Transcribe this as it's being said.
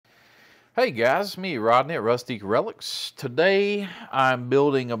Hey guys, me Rodney at Rustique Relics. Today I'm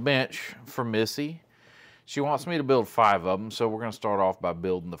building a bench for Missy. She wants me to build 5 of them, so we're going to start off by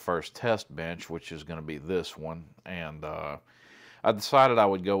building the first test bench, which is going to be this one. And I decided I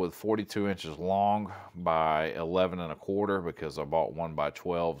would go with 42 inches long by 11 and a quarter because I bought 1 by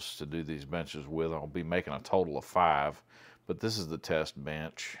 12s to do these benches with. I'll be making a total of 5, but this is the test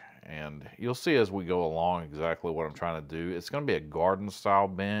bench. And you'll see as we go along exactly what I'm trying to do. It's going to be a garden style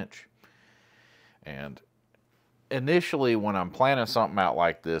bench. And initially, when I'm planning something out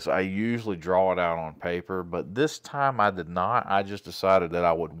like this, I usually draw it out on paper, but this time I did not. I just decided that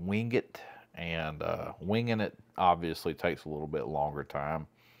I would wing it, and winging it obviously takes a little bit longer time.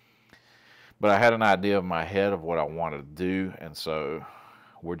 But I had an idea in my head of what I wanted to do, and so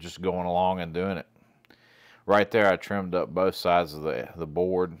we're just going along and doing it. Right there, I trimmed up both sides of the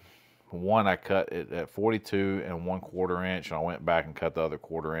board. One, I cut it at 42 and 1/4 inch, and I went back and cut the other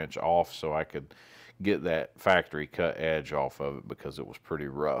 1/4 inch off so I could get that factory cut edge off of it because it was pretty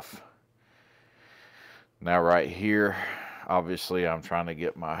rough. Now right here, obviously I'm trying to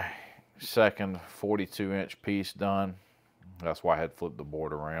get my second 42 inch piece done. That's why I had flipped the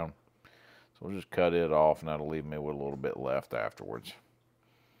board around. So we'll just cut it off, and that'll leave me with a little bit left afterwards.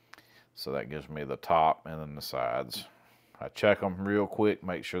 So that gives me the top and then the sides. I check them real quick,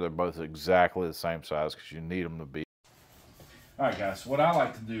 make sure they're both exactly the same size because you need them to be. All right, guys, what I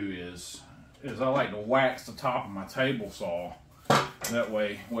like to do is I like to wax the top of my table saw. That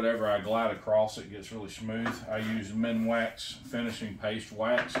way, whatever I glide across, it gets really smooth. I use Minwax finishing paste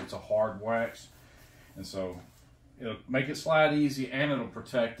wax. It's a hard wax, and so it'll make it slide easy and it'll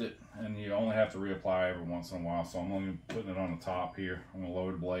protect it, and you only have to reapply every once in a while. So I'm only putting it on the top here. I'm gonna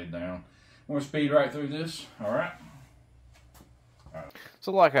lower the blade down. I'm gonna speed right through this, all right?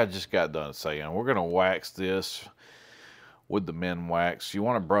 So like I just got done saying, we're gonna wax this with the Minwax. You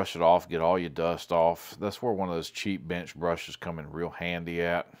want to brush it off, get all your dust off. That's where one of those cheap bench brushes come in real handy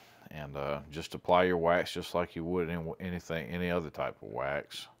at. And just apply your wax just like you would any other type of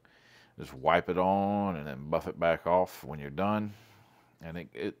wax. Just wipe it on and then buff it back off when you're done. And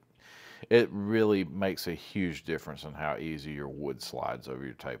it really makes a huge difference in how easy your wood slides over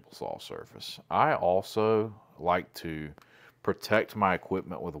your table saw surface. I also like to protect my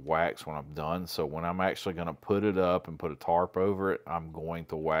equipment with wax when I'm done, so when I'm actually going to put it up and put a tarp over it, I'm going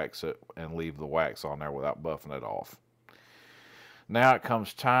to wax it and leave the wax on there without buffing it off. Now it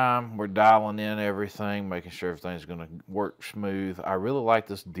comes time, we're dialing in everything, making sure everything's going to work smooth. I really like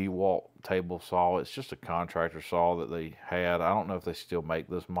this DeWalt table saw. It's just a contractor saw that they had. I don't know if they still make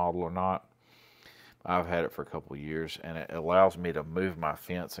this model or not. I've had it for a couple of years, and it allows me to move my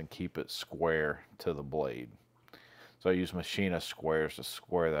fence and keep it square to the blade. So I use machinist squares to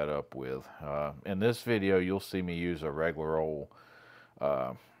square that up with. In this video, you'll see me use a regular old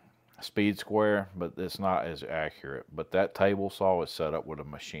speed square, but it's not as accurate. But that table saw is set up with a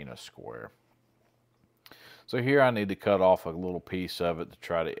machinist square. So here I need to cut off a little piece of it to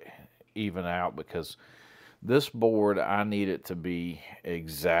try to even out, because this board, I need it to be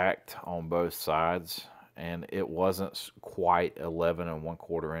exact on both sides. And it wasn't quite 11 and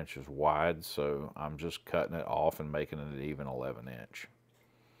 1/4 inches wide, so I'm just cutting it off and making it an even 11 inch.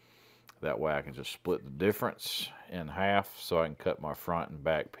 That way I can just split the difference in half so I can cut my front and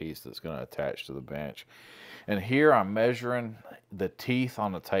back piece that's going to attach to the bench. And here I'm measuring the teeth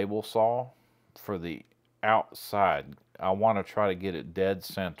on the table saw for the outside. I want to try to get it dead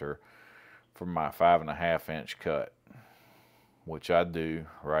center for my 5.5 inch cut, which I do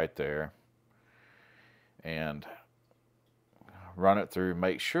right there. And run it through.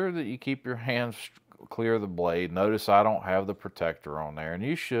 Make sure that you keep your hands clear of the blade. Notice I don't have the protector on there, and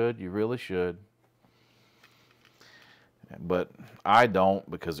you should. You really should. But I don't,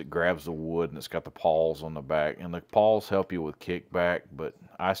 because it grabs the wood and it's got the paws on the back, and the paws help you with kickback, but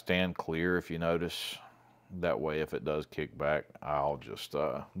I stand clear if you notice. That way, if it does kick back, I'll just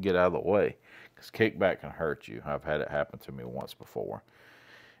get out of the way, because kickback can hurt you. I've had it happen to me once before.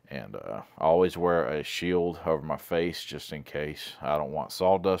 And I always wear a shield over my face just in case. I don't want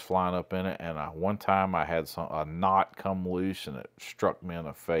sawdust flying up in it. And one time I had a knot come loose and it struck me in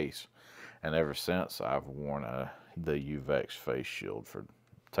the face. And ever since, I've worn the UVEX face shield for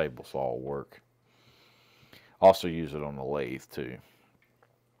table saw work. Also use it on the lathe too.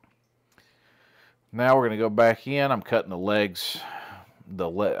 Now we're going to go back in. I'm cutting the legs.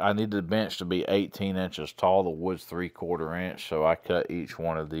 I need the bench to be 18 inches tall. The wood's 3/4 inch, so I cut each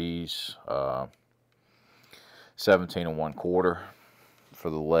one of these 17 and 1/4 for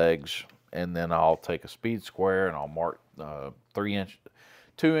the legs, and then I'll take a speed square and I'll mark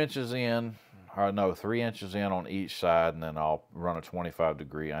 2 inches in or no, 3 inches in on each side, and then I'll run a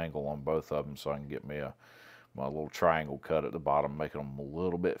 25-degree angle on both of them so I can get me my little triangle cut at the bottom, making them a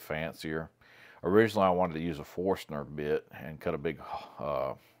little bit fancier. Originally, I wanted to use a Forstner bit and cut a big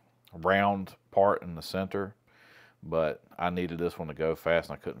round part in the center, but I needed this one to go fast,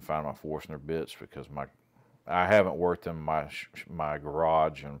 and I couldn't find my Forstner bits because I haven't worked in my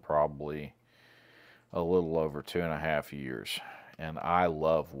garage in probably a little over 2.5 years, and I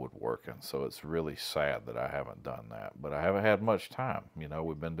love woodworking, so it's really sad that I haven't done that. But I haven't had much time. You know,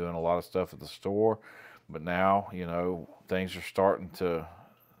 we've been doing a lot of stuff at the store, but now, you know, things are starting to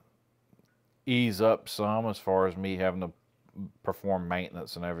ease up some as far as me having to perform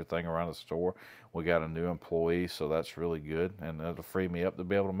maintenance and everything around the store. We got a new employee, so that's really good, and it'll free me up to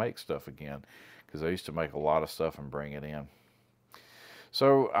be able to make stuff again, because I used to make a lot of stuff and bring it in.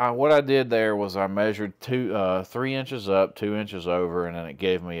 So what I did there was I measured 3 inches up, 2 inches over, and then it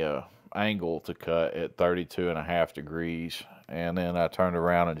gave me a angle to cut at 32.5 degrees, and then I turned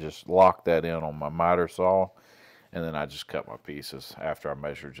around and just locked that in on my miter saw, and then I just cut my pieces after I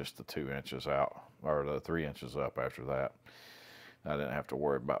measured just the 2 inches out, or the 3 inches up after that. I didn't have to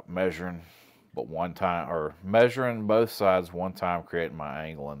worry about measuring but one time, or measuring both sides one time, creating my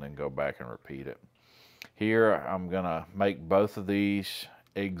angle, and then go back and repeat it. Here I'm gonna make both of these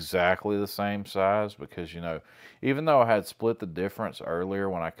exactly the same size, because, you know, even though I had split the difference earlier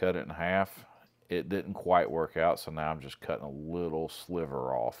when I cut it in half, it didn't quite work out, so now I'm just cutting a little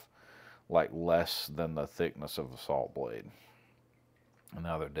sliver off, like less than the thickness of the saw blade. And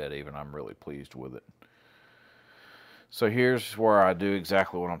now they're dead even. I'm really pleased with it. So here's where I do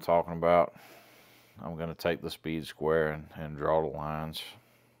exactly what I'm talking about. I'm going to take the speed square and draw the lines.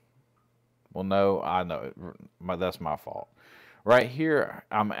 Well, no, I know, that's my fault. Right here,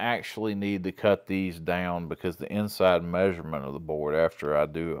 I'm actually need to cut these down because the inside measurement of the board after I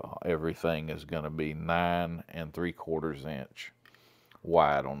do everything is going to be 9 3/4 inch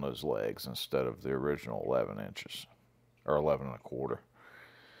wide on those legs instead of the original 11 inches, or 11 1/4.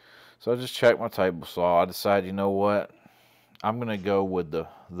 So I just checked my table saw. I decided, you know what? I'm going to go with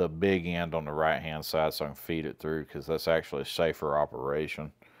the big end on the right-hand side so I can feed it through, because that's actually a safer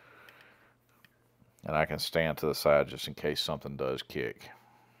operation. And I can stand to the side just in case something does kick.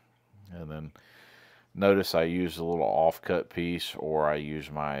 And then notice I use a little off-cut piece, or I use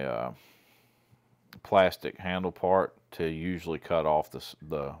my plastic handle part to usually cut off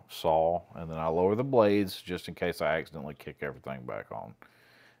the saw. And then I lower the blades just in case I accidentally kick everything back on.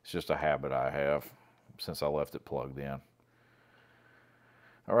 It's just a habit I have since I left it plugged in.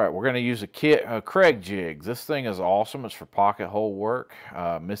 All right, we're going to use a Craig jig. This thing is awesome. It's for pocket hole work.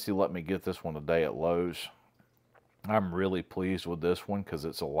 Missy let me get this one today at Lowe's. I'm really pleased with this one because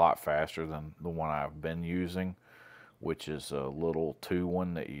it's a lot faster than the one I've been using, which is a little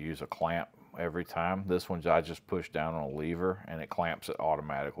 2-1 that you use a clamp every time. This one I just push down on a lever and it clamps it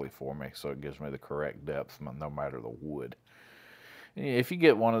automatically for me, so it gives me the correct depth no matter the wood. If you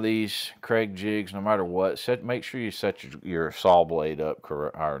get one of these Craig jigs, no matter what, make sure you set your saw blade up,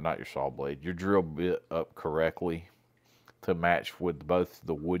 or not your saw blade, your drill bit up correctly to match with both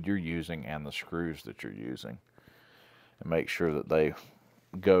the wood you're using and the screws that you're using. And make sure that they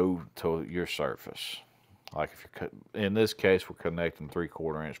go to your surface. Like if you're, in this case, we're connecting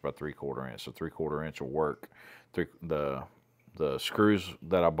 3/4 inch by 3/4 inch, so 3/4 inch will work. The screws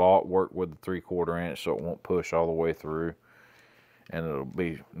that I bought work with the 3/4 inch, so it won't push all the way through, and it'll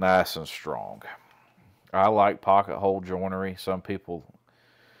be nice and strong. I like pocket hole joinery. Some people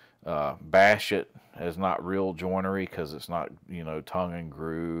bash it as not real joinery because it's not, you know, tongue and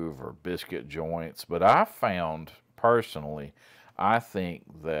groove or biscuit joints. But I found, personally, I think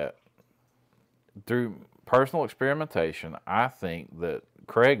that through personal experimentation, I think that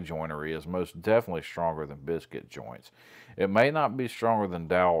Craig joinery is most definitely stronger than biscuit joints. It may not be stronger than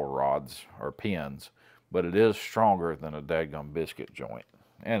dowel rods or pins, but it is stronger than a dadgum biscuit joint,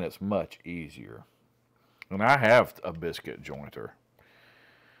 and it's much easier. And I have a biscuit jointer.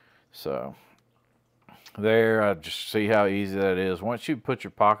 So there, I just see how easy that is. Once you put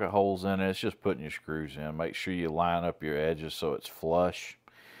your pocket holes in it, it's just putting your screws in. Make sure you line up your edges so it's flush.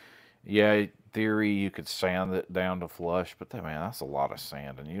 Yeah, in theory, you could sand it down to flush, but man, that's a lot of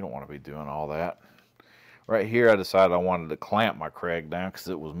sanding. You don't want to be doing all that. Right here, I decided I wanted to clamp my Craig down because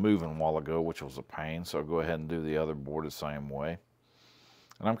it was moving a while ago, which was a pain. So I'll go ahead and do the other board the same way.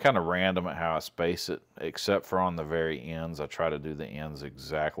 And I'm kind of random at how I space it, except for on the very ends. I try to do the ends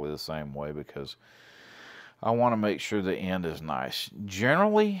exactly the same way because I want to make sure the end is nice.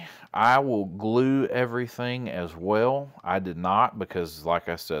 Generally, I will glue everything as well. I did not because, like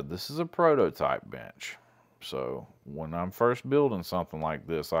I said, this is a prototype bench. So when I'm first building something like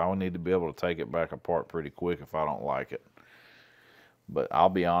this, I will need to be able to take it back apart pretty quick if I don't like it. But I'll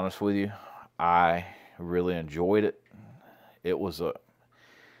be honest with you, I really enjoyed it.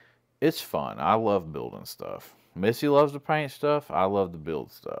 It's fun. I love building stuff. Missy loves to paint stuff. I love to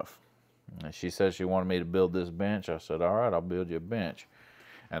build stuff. And she said she wanted me to build this bench. I said, all right, I'll build you a bench.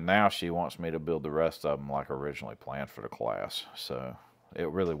 And now she wants me to build the rest of them like originally planned for the class. So it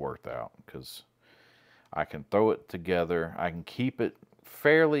really worked out because I can throw it together. I can keep it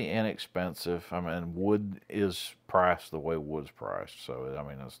fairly inexpensive. I mean, wood is priced the way wood's priced. So, I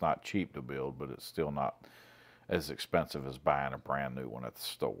mean, it's not cheap to build, but it's still not as expensive as buying a brand new one at the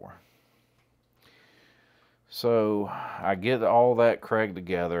store. So I get all that Craig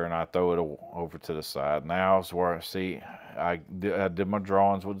together and I throw it over to the side. Now is where I did my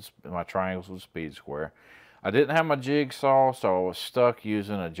drawings with my triangles with speed square. I didn't have my jigsaw, so I was stuck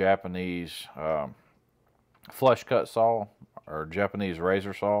using a Japanese flush cut saw or Japanese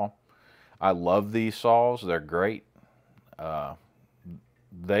razor saw. I love these saws. They're great.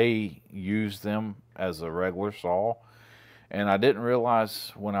 They use them as a regular saw. And I didn't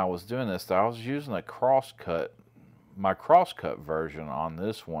realize when I was doing this that I was using my crosscut version on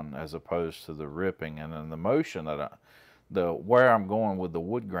this one as opposed to the ripping. And then the motion where I'm going with the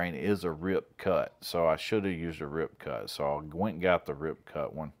wood grain is a rip cut. So I should have used a rip cut. So I went and got the rip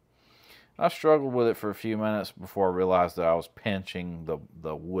cut one. I struggled with it for a few minutes before I realized that I was pinching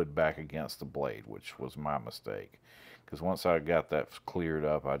the wood back against the blade, which was my mistake. Because once I got that cleared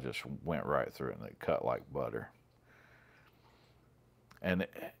up, I just went right through it and it cut like butter. And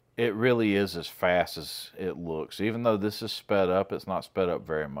it really is as fast as it looks. Even though this is sped up, it's not sped up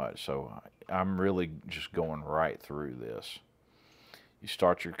very much. So I'm really just going right through this. You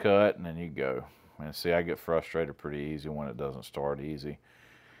start your cut and then you go. And see, I get frustrated pretty easy when it doesn't start easy.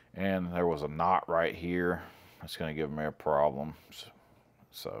 And there was a knot right here. It's going to give me a problem.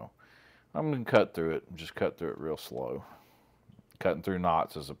 So I'm going to cut through it. Just cut through it real slow. Cutting through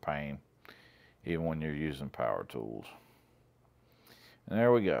knots is a pain, even when you're using power tools. And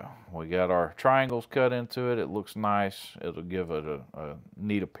there we go. We got our triangles cut into it. It looks nice. It'll give it a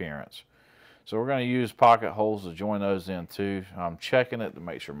neat appearance. So we're going to use pocket holes to join those in too. I'm checking it to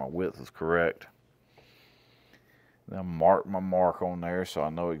make sure my width is correct. Then mark my mark on there so I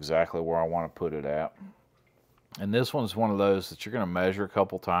know exactly where I want to put it at. And this one's one of those that you're going to measure a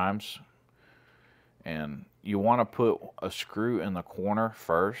couple times. And you want to put a screw in the corner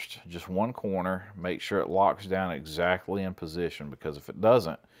first, just one corner. Make sure it locks down exactly in position, because if it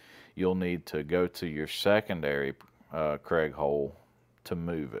doesn't, you'll need to go to your secondary Craig hole to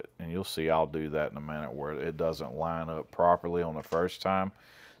move it. And you'll see I'll do that in a minute where it doesn't line up properly on the first time.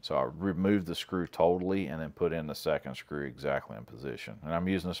 So I remove the screw totally and then put in the second screw exactly in position. And I'm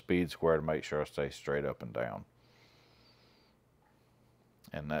using a speed square to make sure I stay straight up and down.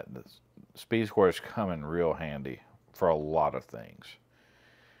 And the speed squares come in real handy for a lot of things.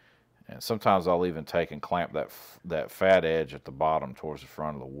 And sometimes I'll even take and clamp that fat edge at the bottom towards the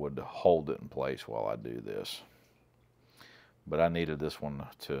front of the wood to hold it in place while I do this. But I needed this one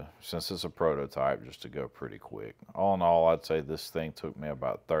to, since it's a prototype, just to go pretty quick. All in all, I'd say this thing took me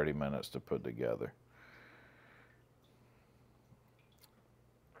about 30 minutes to put together.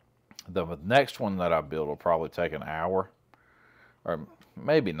 The next one that I build will probably take an hour, or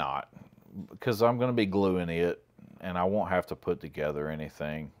maybe not, because I'm going to be gluing it, and I won't have to put together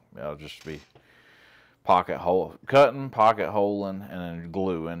anything. I'll just be cutting, pocket holing, and then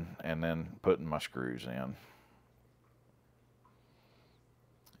gluing, and then putting my screws in.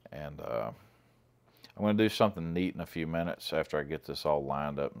 And I'm going to do something neat in a few minutes after I get this all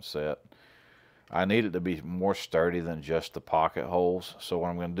lined up and set. I need it to be more sturdy than just the pocket holes. So what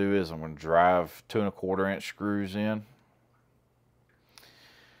I'm going to do is I'm going to drive 2 1/4 inch screws in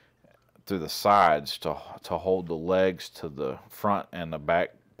through the sides to hold the legs to the front and the back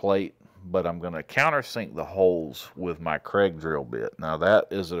plate. But I'm going to countersink the holes with my Craig drill bit. Now that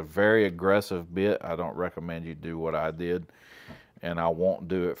is a very aggressive bit. I don't recommend you do what I did. And I won't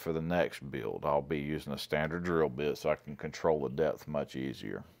do it for the next build. I'll be using a standard drill bit so I can control the depth much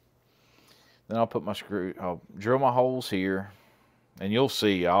easier. Then I'll put I'll drill my holes here, and you'll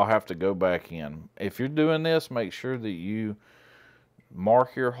see I'll have to go back in. If you're doing this, make sure that you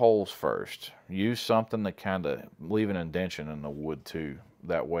mark your holes first. Use something to kind of leave an indentation in the wood too.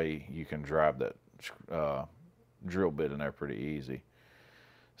 That way you can drive that drill bit in there pretty easy.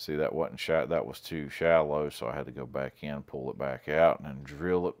 See, that was too shallow, so I had to go back in, pull it back out, and then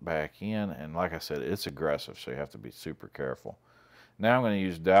drill it back in. And like I said, it's aggressive, so you have to be super careful. Now I'm going to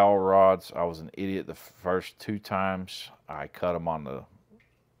use dowel rods. I was an idiot the first 2 times. I cut them on the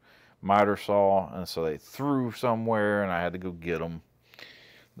miter saw, and so they threw somewhere, and I had to go get them.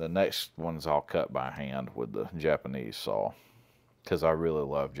 The next ones I'll cut by hand with the Japanese saw, because I really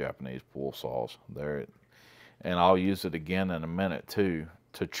love Japanese pool saws. And I'll use it again in a minute too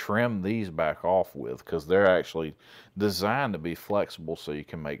to trim these back off with, because they're actually designed to be flexible so you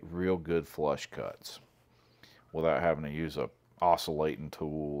can make real good flush cuts without having to use a oscillating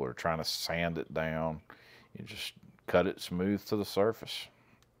tool or trying to sand it down. You just cut it smooth to the surface.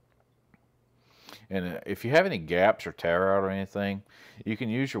 And if you have any gaps or tear out or anything, you can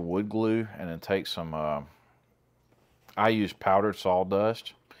use your wood glue and then take some, I use powdered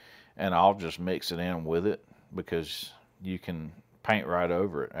sawdust, and I'll just mix it in with it, because you can paint right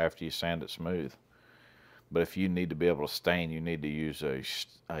over it after you sand it smooth. But if you need to be able to stain, you need to use a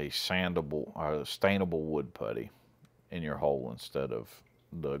sandable or stainable wood putty in your hole instead of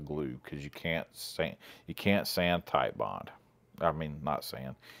the glue, because you can't sand tight bond. I mean, not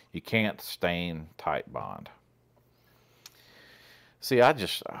sand. You can't stain tight bond. See, I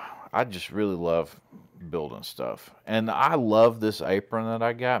just really love building stuff. And I love this apron that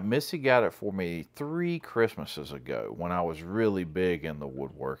I got. Missy got it for me 3 Christmases ago when I was really big in the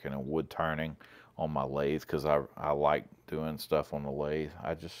woodworking and wood turning on my lathe, because I like doing stuff on the lathe.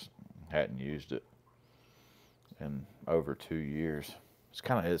 I just hadn't used it in over 2 years.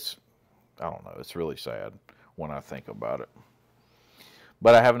 I don't know, it's really sad when I think about it.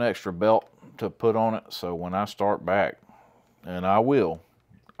 But I have an extra belt to put on it, so when I start back, and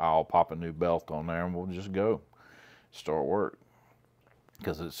I'll pop a new belt on there and we'll just go start work,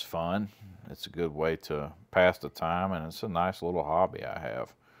 because it's fun. It's a good way to pass the time, and it's a nice little hobby I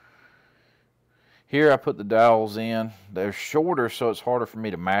have. Here I put the dowels in. They're shorter, so it's harder for me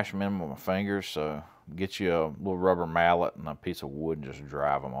to mash them in with my fingers, so get you a little rubber mallet and a piece of wood and just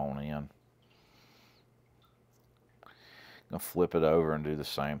drive them on in. Gonna flip it over and do the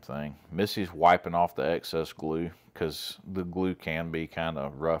same thing. Missy's wiping off the excess glue, because the glue can be kind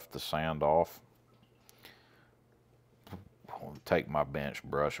of rough to sand off. I'll take my bench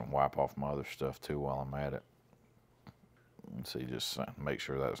brush and wipe off my other stuff too while I'm at it. See, just make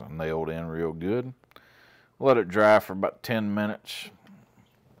sure that's nailed in real good. Let it dry for about 10 minutes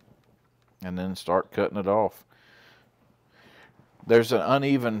and then start cutting it off. There's an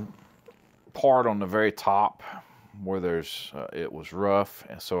uneven part on the very top where it was rough,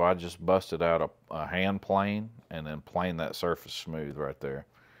 and so I just busted out a hand plane and then planed that surface smooth right there.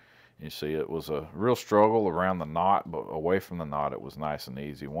 You see, it was a real struggle around the knot, but away from the knot it was nice and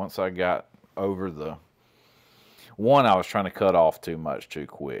easy. Once I got over the one, I was trying to cut off too much too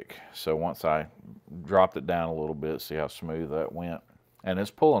quick, so once I dropped it down a little bit, see how smooth that went, and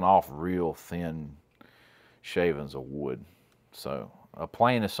it's pulling off real thin shavings of wood. So a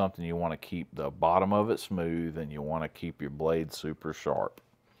plane is something you want to keep the bottom of it smooth, and you want to keep your blade super sharp.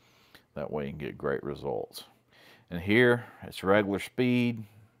 That way you can get great results. And here it's regular speed.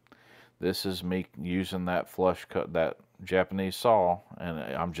 This is me using that flush cut, that Japanese saw, and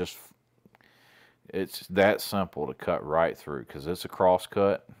it's that simple to cut right through, because it's a cross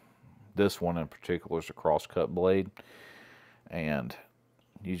cut. This one in particular is a cross cut blade, and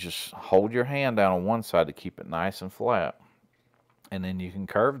you just hold your hand down on one side to keep it nice and flat. And then you can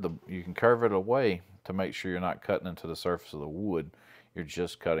curve it away to make sure you're not cutting into the surface of the wood. You're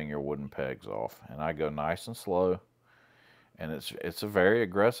just cutting your wooden pegs off. And I go nice and slow. And it's a very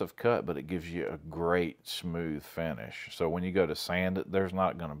aggressive cut, but it gives you a great smooth finish. So when you go to sand it, there's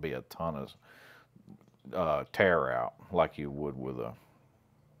not going to be a ton of tear out like you would with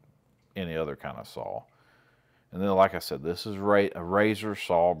any other kind of saw. And then, like I said, this is a razor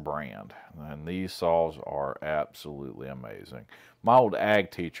saw brand, and these saws are absolutely amazing. My old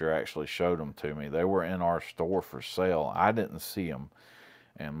ag teacher actually showed them to me. They were in our store for sale. I didn't see them,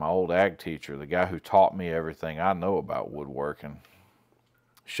 and my old ag teacher, the guy who taught me everything I know about woodworking,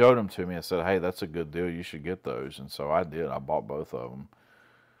 showed them to me and said, "Hey, that's a good deal. You should get those." And so I did. I bought both of them,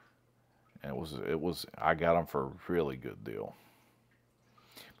 and I got them for a really good deal.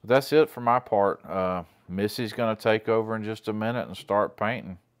 But that's it for my part. Missy's going to take over in just a minute and start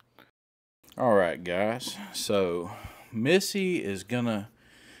painting. All right, guys. So Missy is going to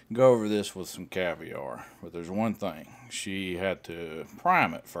go over this with some caviar. But there's one thing. She had to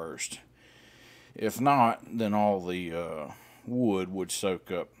prime it first. If not, then all the wood would soak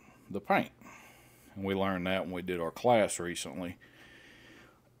up the paint. And we learned that when we did our class recently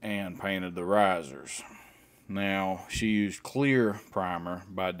and painted the risers. Now, she used clear primer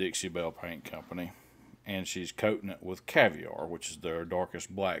by Dixie Belle Paint Company, and she's coating it with caviar, which is their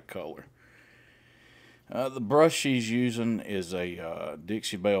darkest black color. The brush she's using is a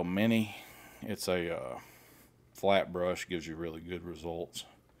Dixie Belle Mini. It's a flat brush, gives you really good results.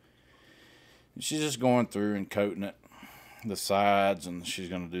 She's just going through and coating it, the sides, and she's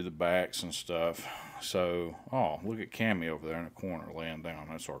going to do the backs and stuff. So, oh, look at Cammy over there in the corner laying down.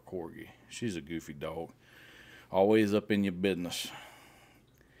 That's our corgi. She's a goofy dog. Always up in your business.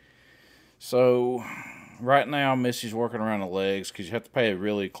 So, right now, Missy's working around the legs because you have to pay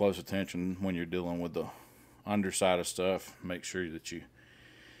really close attention when you're dealing with the underside of stuff. Make sure that you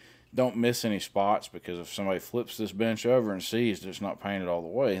don't miss any spots, because if somebody flips this bench over and sees that it's not painted all the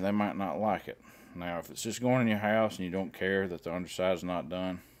way, they might not like it. Now, if it's just going in your house and you don't care that the underside is not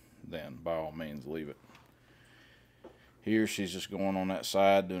done, then by all means leave it. Here she's just going on that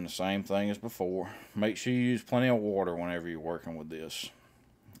side doing the same thing as before. Make sure you use plenty of water whenever you're working with this.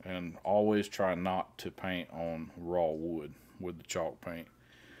 And always try not to paint on raw wood with the chalk paint,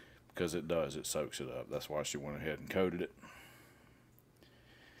 because it soaks it up. That's why she went ahead and coated it.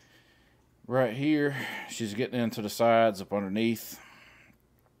 Right here, she's getting into the sides up underneath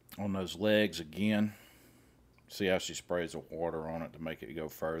on those legs again. See how she sprays the water on it to make it go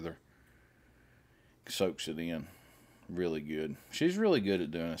further. Soaks it in really good. She's really good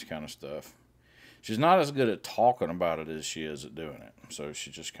at doing this kind of stuff. She's not as good at talking about it as she is at doing it. So she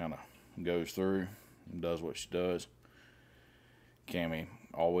just kind of goes through and does what she does. Cammy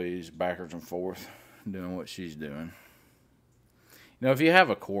always backwards and forth doing what she's doing. You know, if you have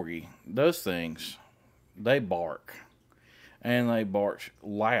a corgi, those things, they bark. And they bark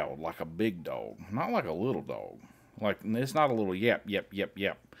loud like a big dog, not like a little dog. Like, it's not a little yap, yap, yap,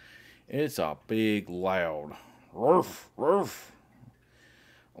 yap. It's a big, loud roof, roof.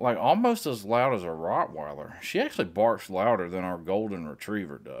 Like almost as loud as a Rottweiler. She actually barks louder than our golden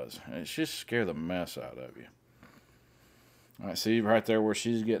retriever does. And it's just scare the mess out of you. All right, see right there where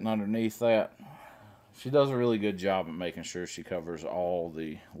she's getting underneath that? She does a really good job at making sure she covers all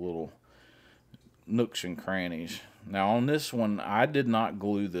the little nooks and crannies. Now on this one, I did not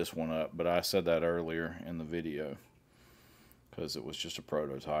glue this one up, but I said that earlier in the video because it was just a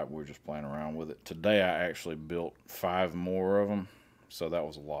prototype. We were just playing around with it. Today I actually built 5 more of them, so that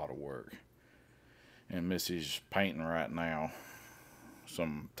was a lot of work. And Missy's painting right now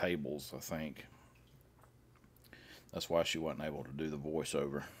some tables, I think. That's why she wasn't able to do the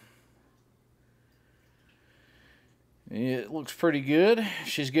voiceover. It looks pretty good.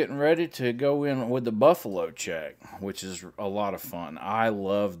 She's getting ready to go in with the buffalo check, which is a lot of fun. I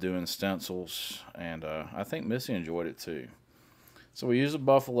love doing stencils, and I think Missy enjoyed it too. So we use a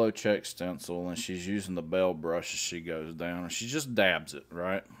buffalo check stencil, and she's using the Belle brush as she goes down. And she just dabs it,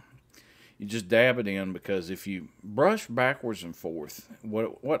 right? You just dab it in, because if you brush backwards and forth,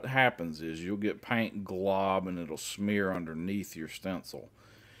 what happens is you'll get paint glob and it'll smear underneath your stencil.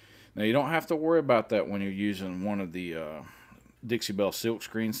 Now, you don't have to worry about that when you're using one of the Dixie Belle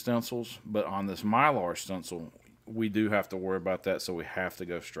silkscreen stencils, but on this Mylar stencil, we do have to worry about that, so we have to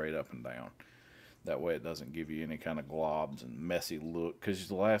go straight up and down. That way it doesn't give you any kind of globs and messy look, because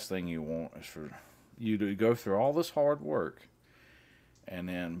the last thing you want is for you to go through all this hard work, and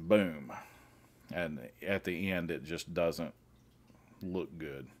then boom, and at the end it just doesn't look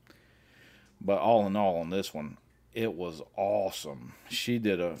good. But all in all, on this one, it was awesome. She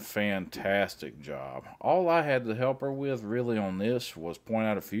did a fantastic job. All I had to help her with really on this was point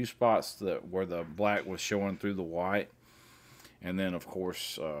out a few spots where the black was showing through the white, and then of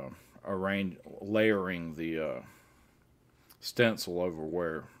course layering the stencil over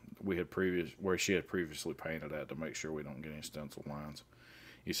where she had previously painted at, to make sure we don't get any stencil lines.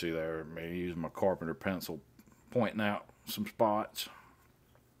 You see there, maybe using my carpenter pencil pointing out some spots.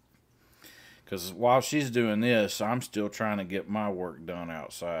 Because while she's doing this, I'm still trying to get my work done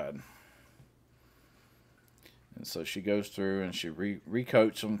outside. And so she goes through and she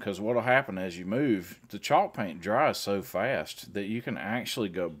recoats them, because what will happen as you move, the chalk paint dries so fast that you can actually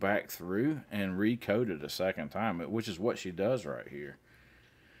go back through and recoat it a second time, which is what she does right here.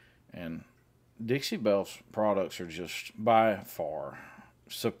 And Dixie Belle's products are just by far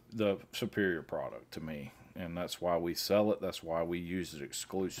the superior product to me. And that's why we sell it. That's why we use it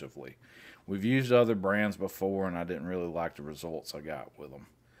exclusively. We've used other brands before, and I didn't really like the results I got with them.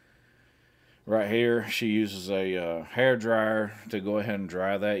 Right here, she uses a hair dryer to go ahead and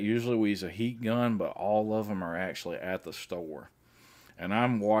dry that. Usually we use a heat gun, but all of them are actually at the store. And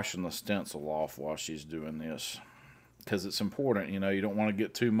I'm washing the stencil off while she's doing this, because it's important. You know, you don't want to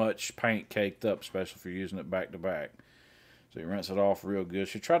get too much paint caked up, especially if you're using it back to back. So you rinse it off real good.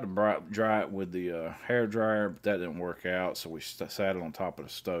 She tried to dry it with the hair dryer, but that didn't work out. So we sat it on top of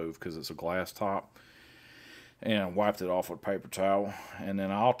the stove, because it's a glass top, and wiped it off with a paper towel. And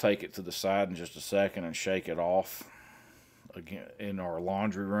then I'll take it to the side in just a second and shake it off again in our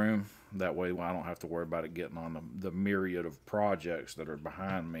laundry room. That way I don't have to worry about it getting on the myriad of projects that are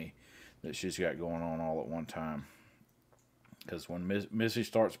behind me that she's got going on all at one time. Because when Missy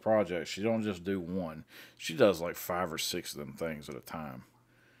starts projects, she don't just do one. She does like 5 or 6 of them things at a time.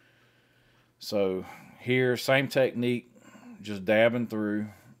 So here, same technique, just dabbing through,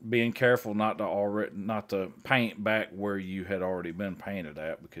 being careful not to paint back where you had already been painted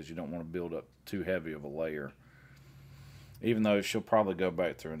at, because you don't want to build up too heavy of a layer. Even though she'll probably go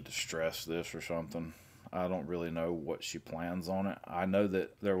back through and distress this or something. I don't really know what she plans on it. I know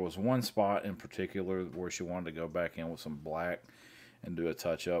that there was one spot in particular where she wanted to go back in with some black and do a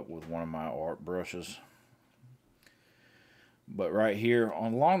touch up with one of my art brushes. But right here,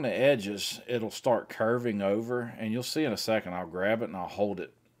 along the edges, it'll start curving over, and you'll see in a second, I'll grab it and I'll hold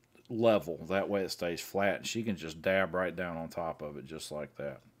it level. That way it stays flat, and she can just dab right down on top of it just like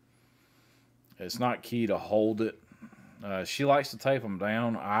that. It's not key to hold it. She likes to tape them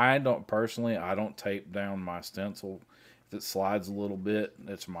down. I don't tape down my stencil. If it slides a little bit,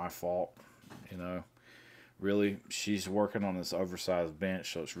 it's my fault. You know, really, she's working on this oversized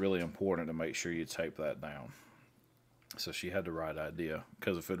bench, so it's really important to make sure you tape that down. So she had the right idea,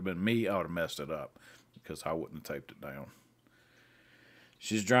 because if it had been me, I would have messed it up, because I wouldn't have taped it down.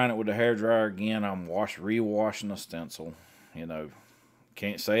 She's drying it with the hairdryer again. I'm rewashing the stencil. You know,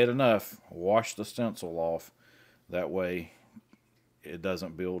 can't say it enough. Wash the stencil off. That way it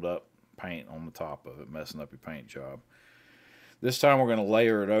doesn't build up paint on the top of it, messing up your paint job. This time we're going to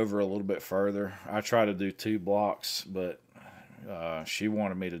layer it over a little bit further. I try to do 2 blocks, but she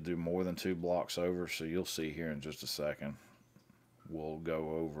wanted me to do more than 2 blocks over, so you'll see here in just a second. We'll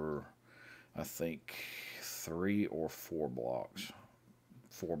go over, I think, 3 or 4 blocks.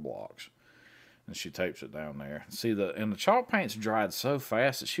 4 blocks. And she tapes it down there. See, and the chalk paint's dried so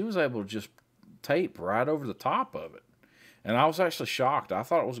fast that she was able to just tape right over the top of it. And I was actually shocked. I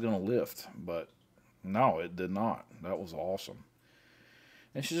thought it was going to lift, but no, it did not. That was awesome.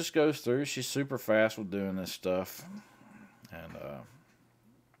 And she just goes through. She's super fast with doing this stuff. And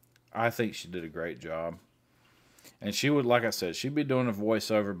I think she did a great job. And she would, like I said, she'd be doing a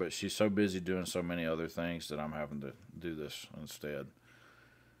voiceover, but she's so busy doing so many other things that I'm having to do this instead.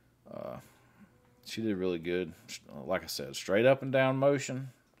 She did really good. Like I said, straight up and down motion.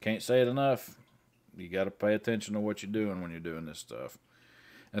 Can't say it enough. You got to pay attention to what you're doing when you're doing this stuff.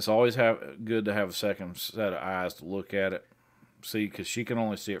 And it's always good to have a second set of eyes to look at it. See, because she can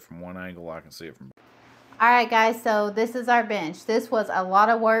only see it from one angle. I can see it from... All right, guys, so this is our bench. This was a lot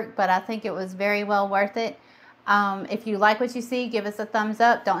of work, but I think it was very well worth it. If you like what you see, give us a thumbs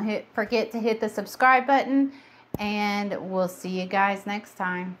up. Don't forget to hit the subscribe button, and we'll see you guys next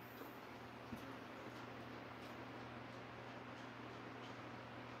time.